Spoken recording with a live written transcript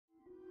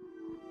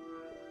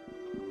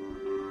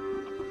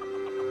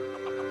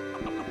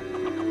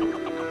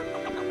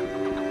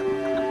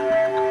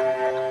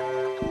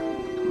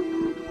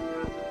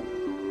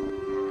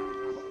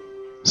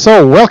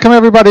So, welcome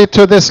everybody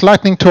to this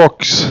Lightning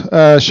Talks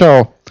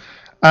show.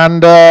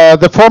 And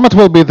the format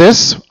will be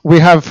this. We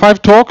have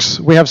 5 talks,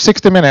 we have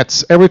 60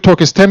 minutes. Every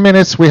talk is 10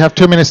 minutes, we have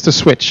 2 minutes to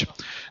switch.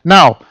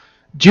 Now,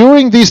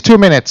 during these 2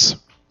 minutes,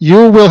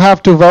 you will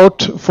have to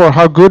vote for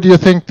how good you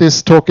think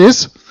this talk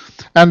is,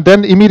 and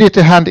then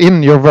immediately hand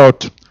in your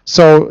vote.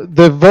 So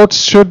the votes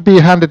should be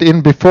handed in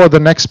before the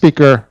next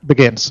speaker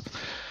begins.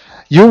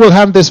 You will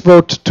hand this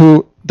vote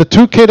to the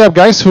 2 KDAB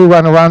guys who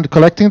run around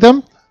collecting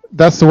them.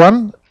 That's the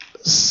one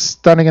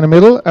standing in the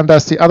middle, and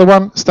that's the other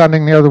one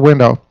standing near the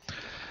window.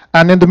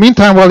 And in the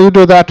meantime, while you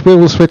do that, we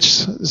will switch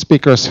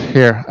speakers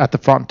here at the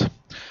front.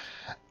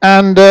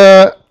 And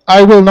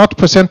I will not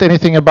present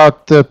anything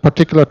about the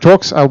particular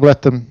talks. I will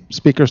let the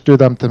speakers do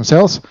them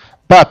themselves.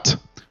 But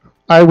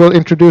I will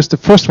introduce the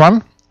first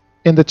one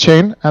in the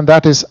chain, and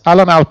that is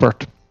Alan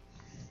Alpert.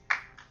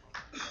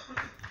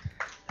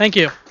 Thank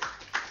you.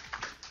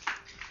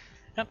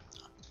 Yep.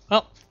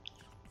 Well,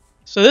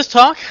 so this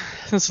talk,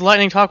 since the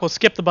lightning talk, we'll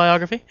skip the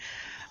biography.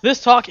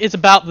 This talk is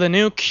about the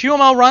new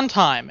QML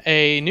Runtime,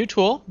 a new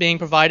tool being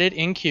provided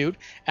in Qt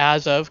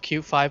as of Qt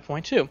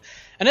 5.2.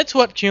 And it's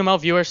what QML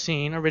Viewer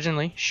Seen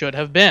originally should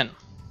have been.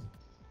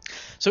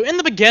 So in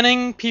the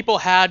beginning, people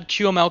had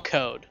QML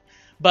code.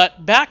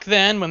 But back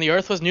then, when the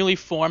Earth was newly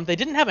formed, they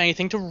didn't have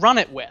anything to run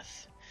it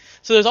with.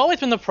 So there's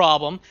always been the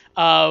problem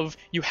of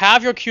you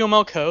have your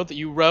QML code that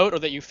you wrote or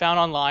that you found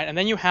online, and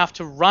then you have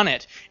to run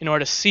it in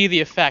order to see the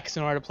effects,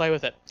 in order to play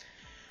with it.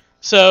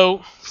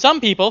 So some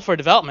people, for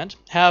development,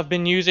 have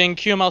been using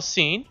QML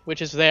Seen,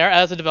 which is there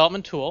as a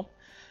development tool,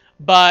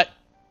 but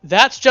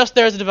that's just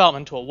there as a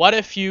development tool. What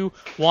if you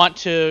want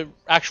to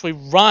actually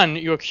run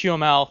your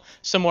QML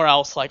somewhere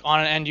else, like on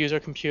an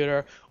end-user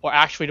computer, or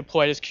actually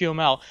deploy it as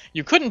QML?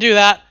 You couldn't do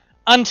that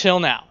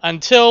until now,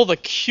 until the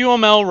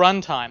QML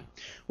Runtime,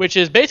 which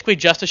is basically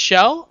just a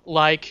shell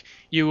like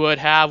you would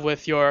have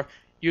with your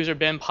user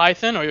bin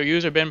Python or your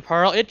user bin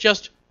Perl. It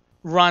just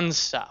runs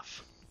stuff.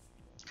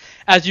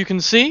 As you can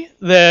see,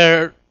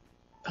 there,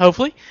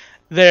 hopefully,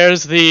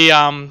 there's the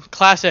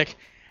classic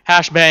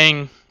hash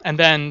bang and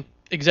then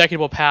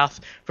executable path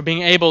for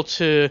being able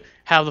to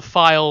have the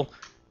file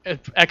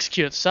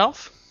execute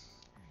itself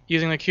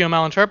using the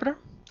QML interpreter.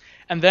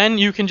 And then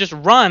you can just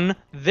run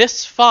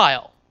this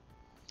file.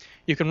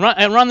 You can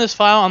run this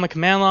file on the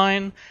command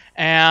line,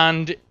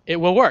 and it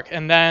will work.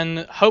 And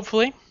then,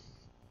 hopefully,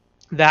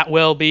 that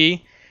will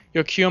be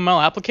your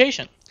QML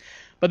application.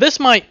 But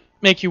this might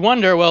make you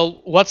wonder, well,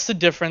 what's the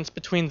difference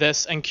between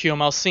this and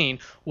QML Seen?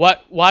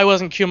 Why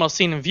wasn't QML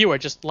Seen in Viewer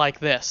just like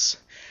this?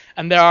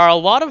 And there are a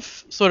lot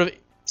of sort of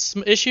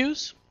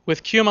issues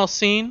with QML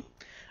Seen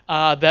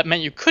that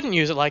meant you couldn't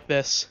use it like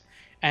this,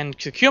 and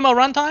the QML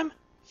Runtime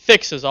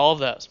fixes all of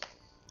those.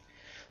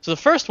 So the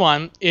first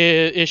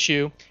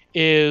issue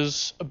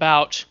is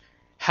about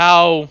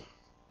how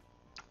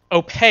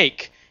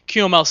opaque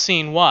QML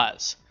Seen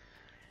was.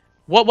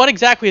 What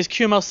exactly is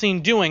QML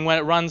Seen doing when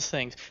it runs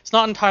things? It's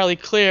not entirely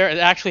clear. It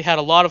actually had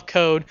a lot of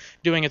code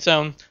doing its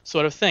own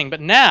sort of thing. But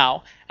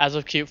now, as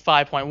of Qt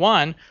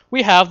 5.1,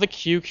 we have the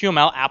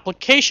QML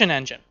application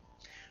engine,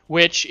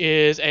 which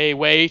is a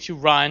way to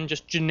run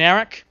just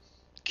generic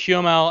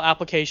QML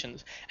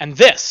applications. And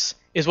this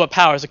is what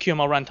powers the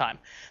QML runtime.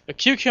 The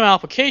QML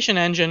application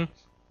engine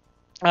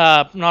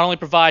not only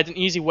provides an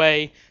easy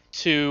way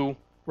to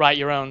write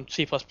your own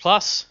C++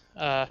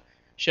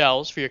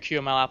 shells for your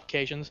QML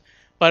applications,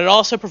 but it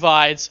also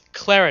provides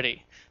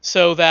clarity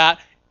so that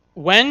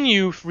when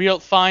you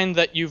find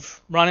that you've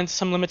run into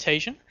some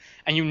limitation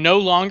and you no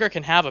longer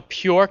can have a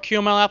pure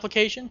QML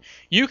application,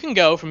 you can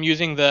go from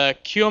using the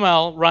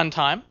QML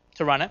runtime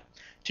to run it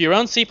to your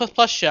own C++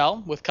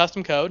 shell with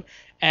custom code,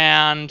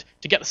 and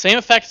to get the same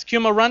effects as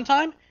QML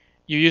runtime,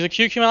 you use a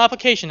QML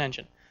application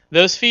engine.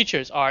 Those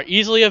features are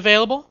easily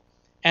available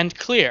and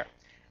clear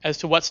as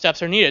to what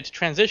steps are needed to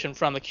transition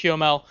from the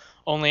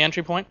QML-only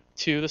entry point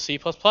to the C++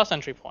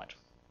 entry point.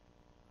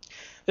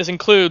 This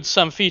includes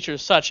some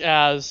features such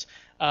as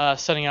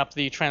setting up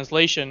the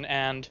translation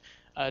and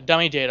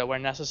dummy data where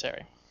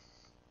necessary.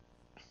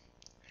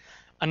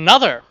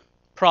 Another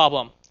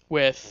problem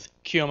with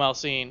QML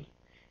Seen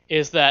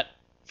is that,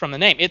 from the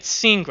name, it's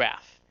scene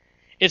graph.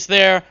 It's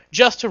there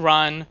just to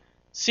run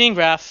scene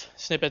graph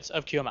snippets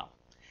of QML.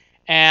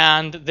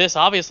 And this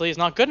obviously is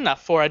not good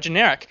enough for a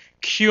generic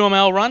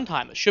QML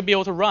runtime that should be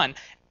able to run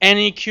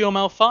any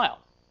QML file.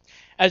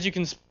 As you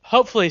can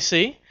hopefully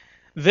see,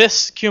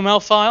 this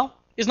QML file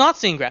is not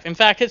scene graph. In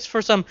fact, it's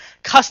for some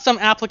custom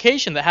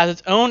application that has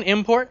its own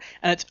import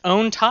and its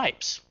own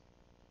types.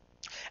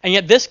 And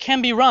yet this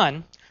can be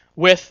run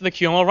with the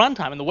QML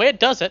runtime. And the way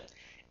it does it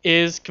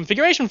is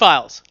configuration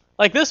files,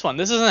 like this one.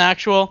 This is an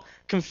actual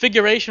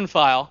configuration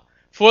file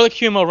for the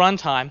QML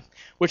runtime,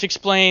 which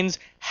explains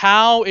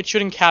how it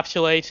should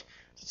encapsulate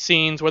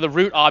scenes where the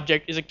root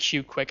object is a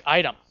QtQuick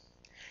item.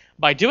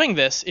 By doing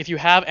this, if you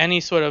have any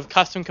sort of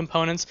custom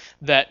components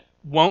that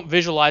won't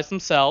visualize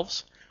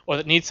themselves, or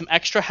that need some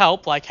extra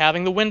help, like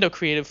having the window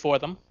created for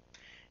them,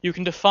 you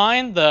can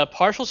define the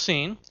partial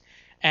scene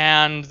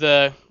and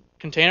the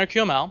container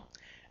QML,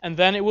 and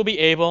then it will be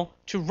able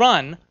to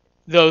run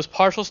those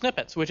partial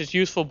snippets, which is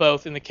useful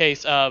both in the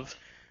case of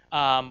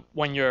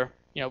when you're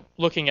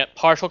looking at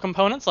partial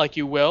components like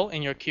you will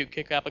in your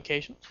QtQuick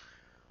application,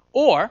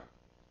 or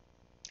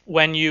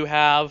when you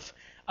have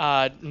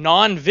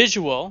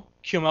non-visual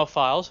QML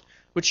files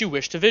which you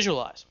wish to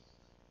visualize.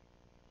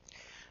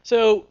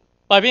 So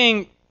by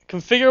being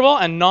configurable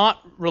and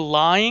not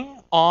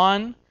relying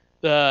on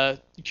the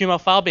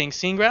QML file being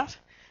scene graph,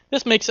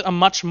 this makes it a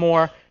much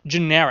more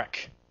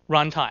generic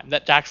runtime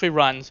that actually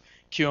runs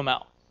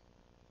QML.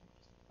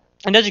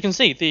 And as you can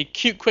see, the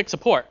QtQuick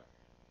support,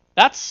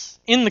 that's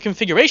in the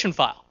configuration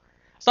file.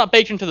 It's not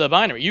baked into the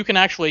binary. You can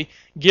actually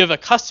give a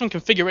custom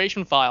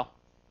configuration file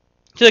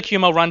to the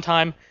QML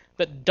runtime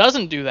that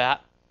doesn't do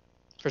that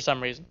for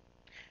some reason.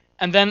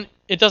 And then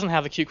it doesn't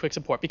have the QtQuick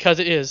support because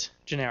it is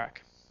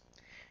generic.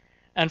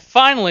 And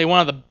finally, one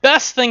of the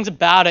best things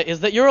about it is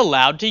that you're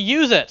allowed to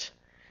use it,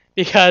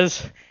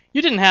 because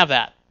you didn't have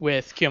that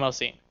with QML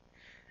Seen.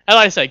 As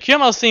I said,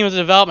 QML Seen was a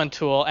development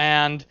tool,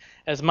 and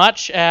as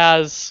much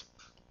as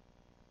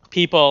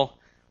people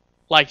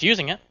liked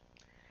using it,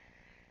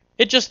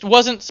 it just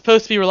wasn't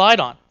supposed to be relied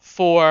on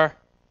for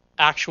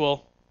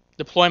actual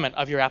deployment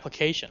of your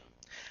application.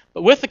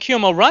 But with the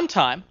QML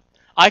runtime,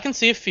 I can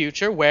see a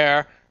future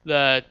where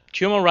the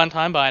QML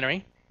runtime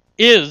binary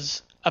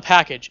is a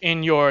package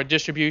in your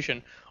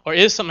distribution, or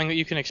is something that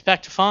you can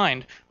expect to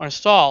find or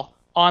install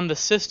on the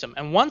system.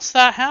 And once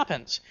that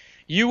happens,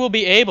 you will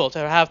be able to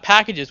have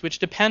packages which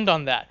depend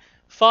on that.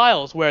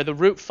 Files where the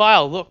root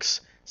file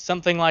looks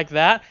something like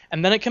that,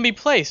 and then it can be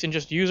placed in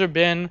just user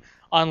bin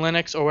on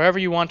Linux or wherever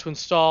you want to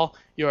install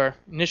your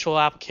initial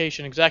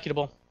application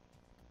executable.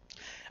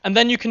 And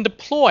then you can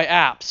deploy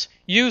apps,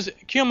 use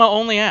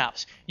QML-only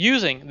apps,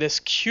 using this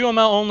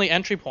QML-only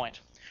entry point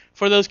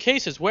for those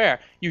cases where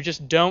you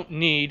just don't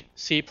need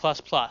C++.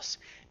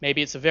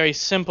 Maybe it's a very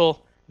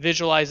simple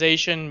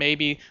visualization.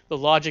 Maybe the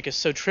logic is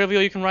so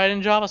trivial you can write it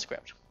in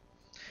JavaScript.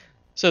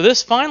 So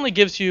this finally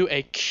gives you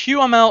a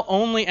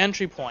QML-only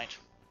entry point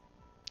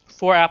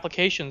for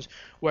applications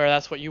where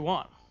that's what you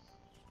want.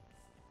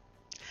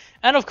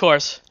 And of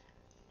course,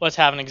 let's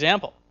have an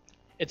example.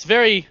 It's a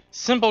very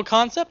simple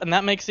concept, and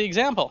that makes the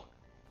example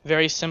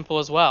very simple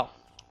as well.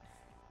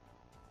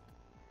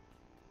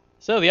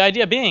 So the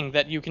idea being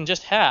that you can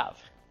just have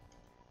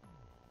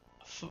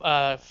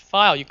a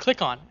file you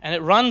click on, and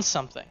it runs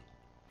something.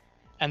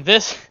 And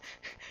this,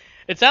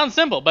 it sounds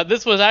simple, but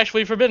this was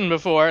actually forbidden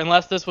before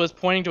unless this was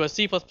pointing to a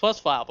C++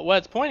 file. But what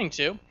it's pointing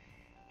to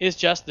is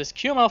just this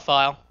QML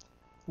file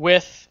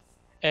with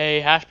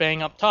a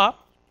hashbang up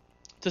top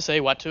to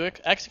say what to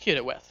execute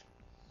it with.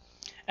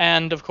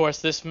 And of course,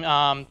 this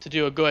to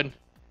do a good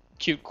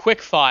QtQuick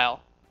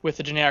file with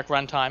the generic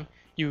runtime,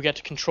 you get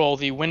to control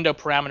the window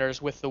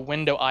parameters with the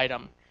window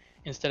item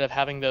instead of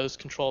having those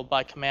controlled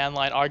by command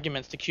line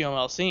arguments to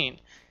QML Seen.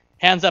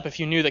 Hands up if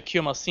you knew that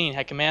QML Seen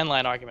had command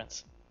line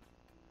arguments.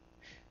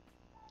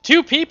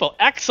 2 people,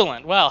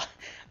 excellent. Well,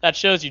 that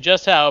shows you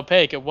just how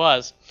opaque it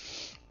was.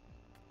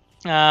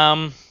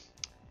 But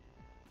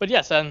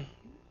yes, and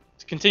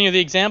to continue the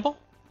example,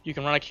 you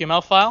can run a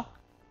QML file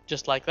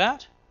just like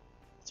that.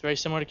 It's very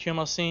similar to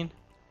QML Seen.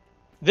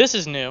 This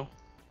is new.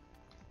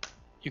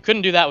 You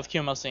couldn't do that with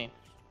QML Seen.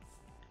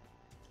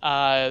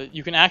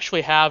 You can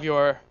actually have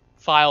your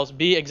files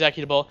be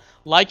executable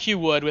like you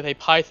would with a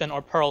Python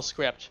or Perl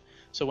script.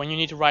 So when you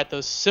need to write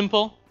those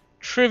simple,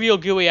 trivial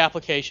GUI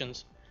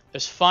applications,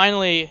 there's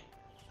finally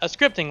a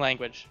scripting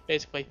language,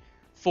 basically,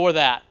 for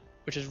that,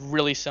 which is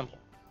really simple.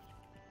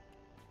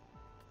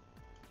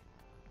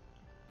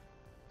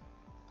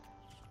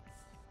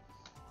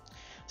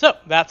 So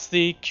that's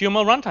the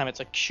QML runtime. It's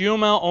a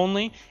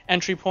QML-only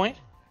entry point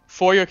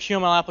for your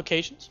QML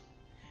applications.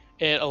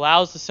 It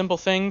allows the simple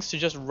things to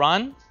just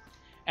run,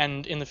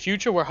 and in the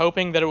future we're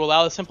hoping that it will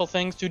allow the simple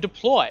things to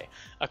deploy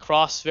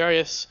across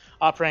various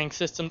operating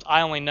systems.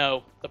 I only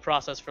know the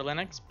process for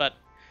Linux, but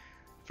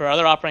for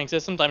other operating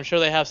systems I'm sure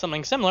they have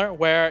something similar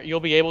where you'll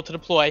be able to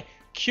deploy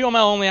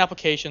QML-only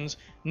applications.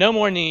 No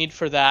more need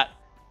for that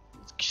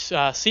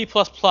C++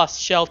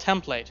 shell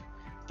template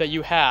that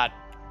you had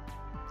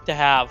to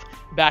have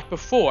back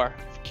before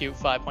Qt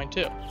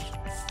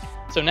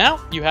 5.2. So now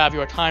you have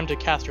your time to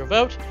cast your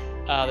vote.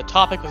 The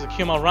topic was the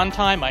QML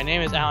runtime. My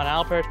name is Alan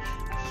Alpert.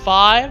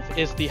 5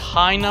 is the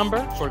high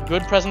number for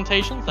good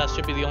presentations. That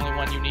should be the only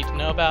one you need to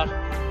know about.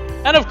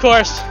 And of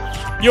course,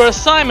 your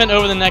assignment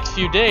over the next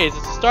few days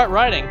is to start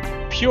writing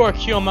pure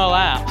QML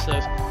apps,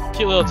 those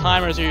cute little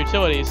timers or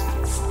utilities.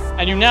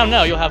 And you now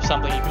know you'll have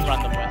something you can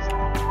run them with.